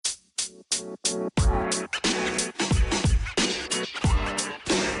Good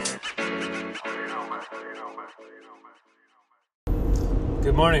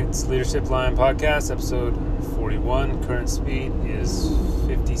morning, it's Leadership Line Podcast, episode 41. Current speed is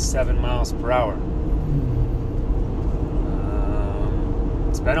 57 miles per hour.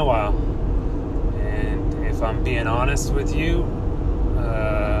 It's been a while, and if I'm being honest with you,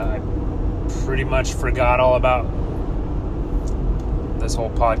 I pretty much forgot all about this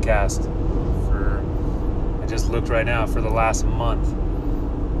whole podcast. I just looked right now for the last month.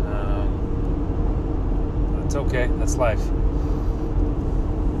 It's okay, that's life.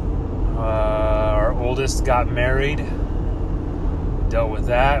 Our oldest got married. We dealt with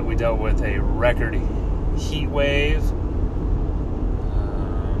that. We dealt with a record heat wave.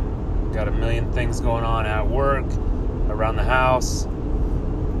 Got a million things going on at work, around the house.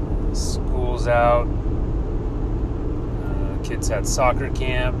 School's out. Kids had soccer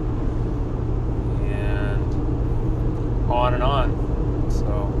camp. And on and on.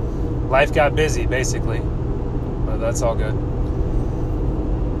 So life got busy, basically. But that's all good.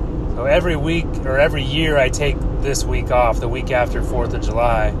 So every week or every year I take this week off, the week after 4th of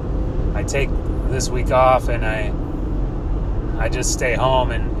July. I take this week off and I just stay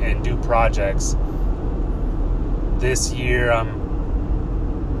home and do projects. This year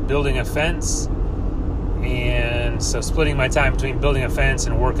I'm building a fence, and so splitting my time between building a fence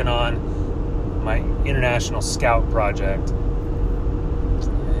and working on my International Scout project.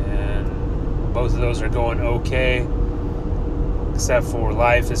 And both of those are going okay. Except for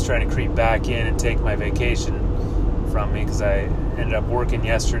life is trying to creep back in and take my vacation from me, because I ended up working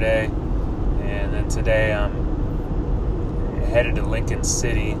yesterday, and then today I'm headed to Lincoln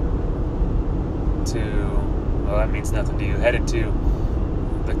City well, that means nothing to you, headed to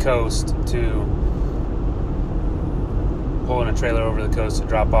the coast to pull in a trailer over the coast to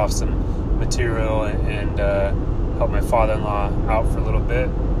drop off some material and help my father-in-law out for a little bit,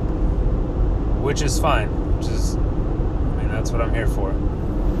 which is fine, that's what I'm here for.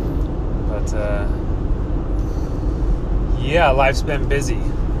 But life's been busy.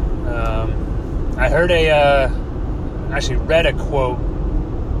 I heard actually read a quote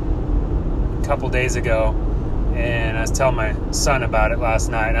a couple days ago, and I was telling my son about it last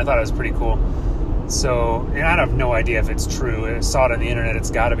night, and I thought it was pretty cool. So, and I have no idea if it's true. I saw it on the internet.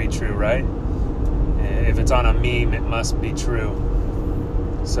 It's got to be true, right? If it's on a meme, it must be true.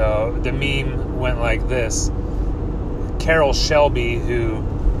 So the meme went like this. Carroll Shelby, who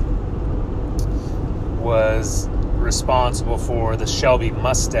was responsible for the Shelby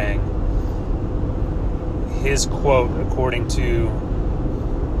Mustang, his quote, according to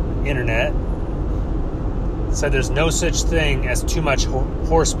internet, said there's no such thing as too much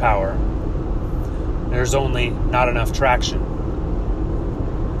horsepower. There's only not enough traction.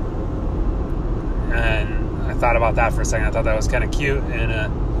 And I thought about that for a second. I thought that was kind of cute.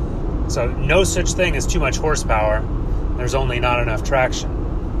 And so no such thing as too much horsepower. There's only not enough traction.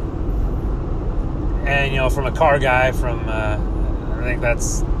 And, from a car guy, I think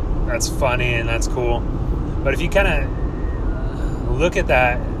that's funny and that's cool. But if you kind of look at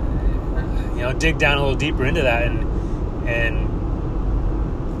that, dig down a little deeper into that and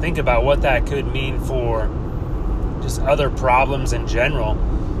think about what that could mean for just other problems in general.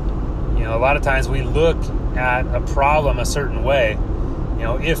 A lot of times we look at a problem a certain way.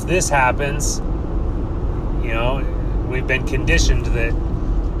 If this happens, we've been conditioned that,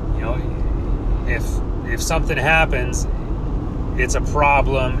 if something happens, it's a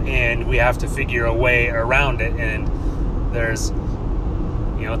problem and we have to figure a way around it. And there's,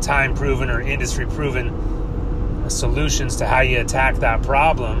 time proven or industry proven solutions to how you attack that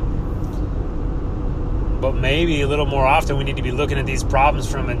problem. But maybe a little more often we need to be looking at these problems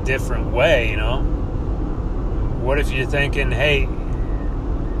from a different way, What if you're thinking, hey,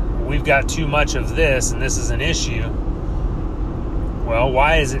 we've got too much of this and this is an issue? Well,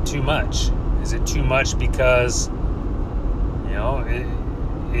 why is it too much? Is it too much because, you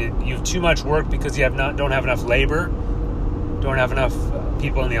have too much work because you don't have enough labor, don't have enough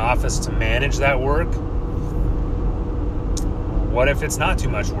people in the office to manage that work? What if it's not too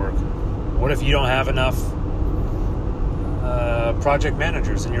much work? What if you don't have enough project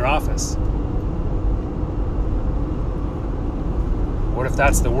managers in your office? What if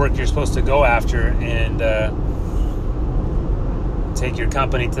that's the work you're supposed to go after and take your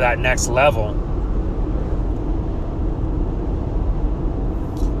company to that next level?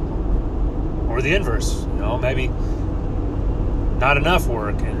 Or the inverse, maybe not enough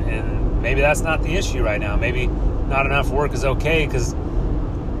work, and maybe that's not the issue right now. Maybe not enough work is okay because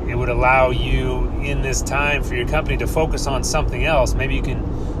it would allow you in this time for your company to focus on something else. Maybe you can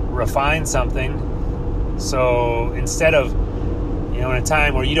refine something. So instead of, in a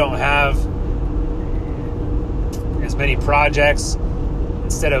time where you don't have as many projects,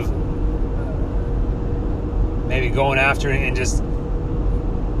 instead of maybe going after it and just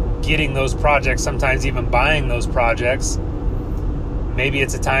getting those projects, sometimes even buying those projects, maybe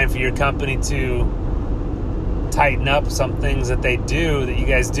it's a time for your company to tighten up some things that you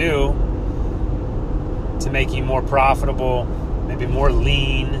guys do to make you more profitable, maybe more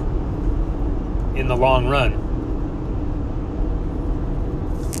lean in the long run.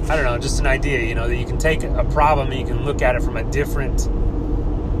 I don't know, just an idea, that you can take a problem and you can look at it from a different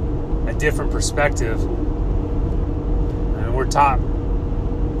perspective. And we're taught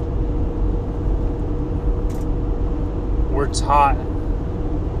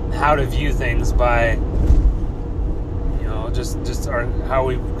how to view things by just how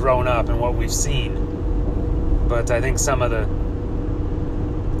we've grown up and what we've seen. But I think some of the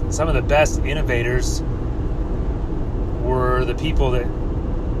best innovators were the people that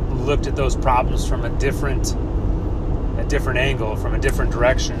looked at those problems from a different angle, from a different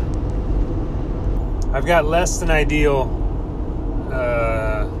direction. I've got less than ideal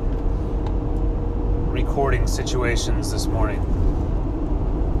recording situations this morning.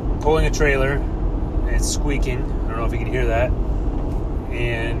 I'm pulling a trailer and it's squeaking. I don't know if you can hear that.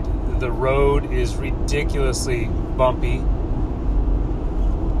 And the road is ridiculously bumpy.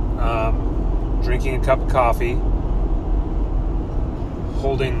 Drinking a cup of coffee,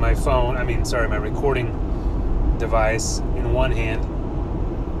 holding my my recording device in one hand.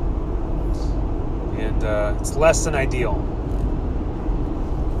 And it's less than ideal.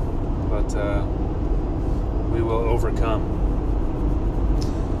 But we will overcome.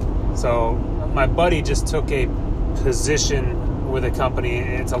 So my buddy just took a position with a company.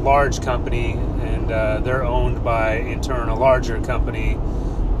 It's a large company, and they're owned by, in turn, a larger company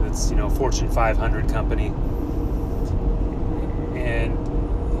that's, Fortune 500 company. And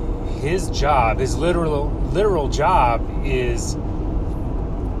his job, his literal job, is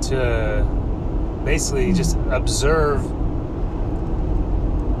to basically just observe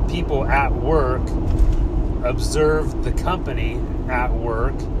people at work, observe the company at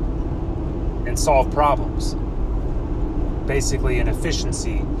work, and solve problems. Basically an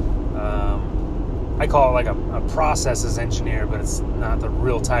efficiency. I call it like a processes engineer, but it's not the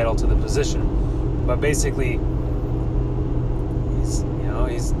real title to the position. But basically, he's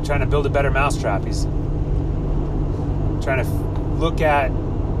trying to build a better mousetrap. He's trying to look at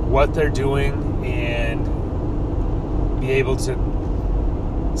what they're doing and be able to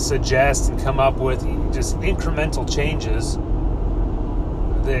suggest and come up with just incremental changes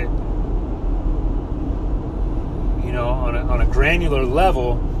that, on a granular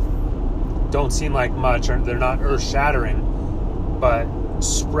level, don't seem like much, or they're not earth-shattering, but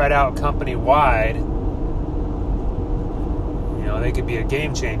spread out company-wide, they could be a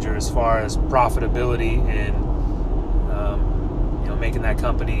game changer as far as profitability and, making that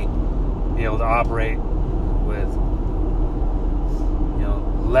company be able to operate with,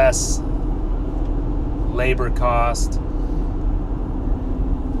 less labor cost,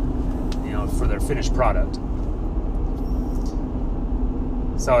 for their finished product.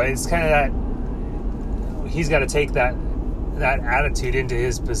 So it's kind of that he's got to take that attitude into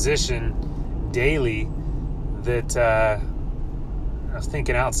his position daily, that of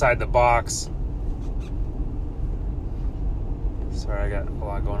thinking outside the box. Sorry, I got a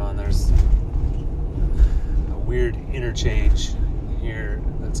lot going on. There's a weird interchange here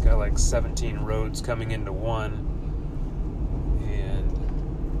that's got like 17 roads coming into one. And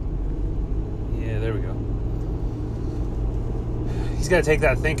yeah, there we go. He's got to take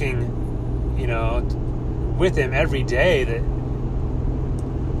that thinking, with him every day, that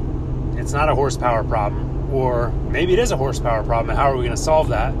it's not a horsepower problem, or maybe it is a horsepower problem, and how are we going to solve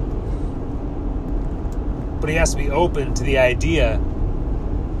that? But he has to be open to the idea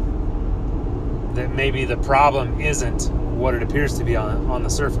that maybe the problem isn't what it appears to be on the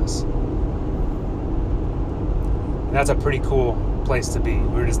surface. And that's a pretty cool place to be.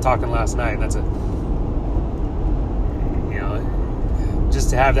 We were just talking last night, and that's just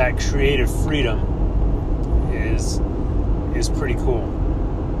to have that creative freedom is pretty cool.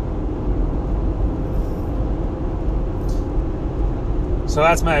 So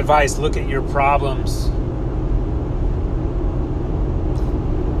that's my advice. Look at your problems.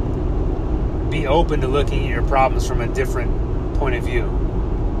 Be open to looking at your problems from a different point of view.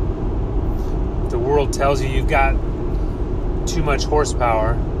 If the world tells you you've got too much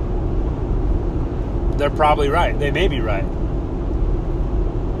horsepower, they're probably right. They may be right.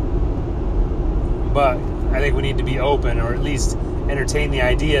 But I think we need to be open, or at least entertain the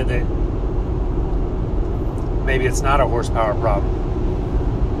idea that maybe it's not a horsepower problem.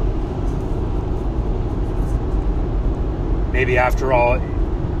 Maybe after all,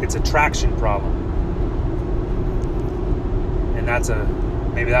 it's a traction problem. And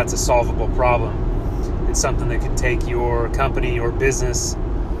maybe that's a solvable problem. It's something that can take your company or business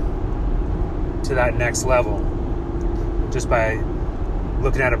to that next level just by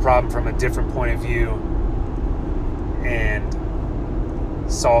looking at a problem from a different point of view and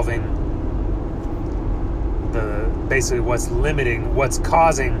solving basically what's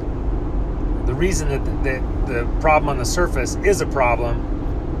causing the reason that the problem on the surface is a problem.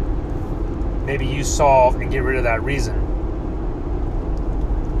 Maybe you solve and get rid of that reason.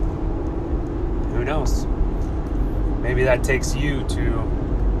 Who knows? Maybe that takes you to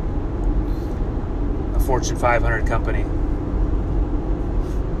a Fortune 500 company.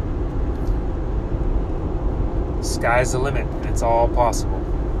 Sky's the limit, and it's all possible.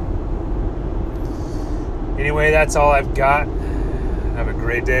 Anyway, that's all I've got. Have a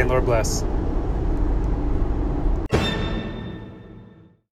great day, and Lord bless.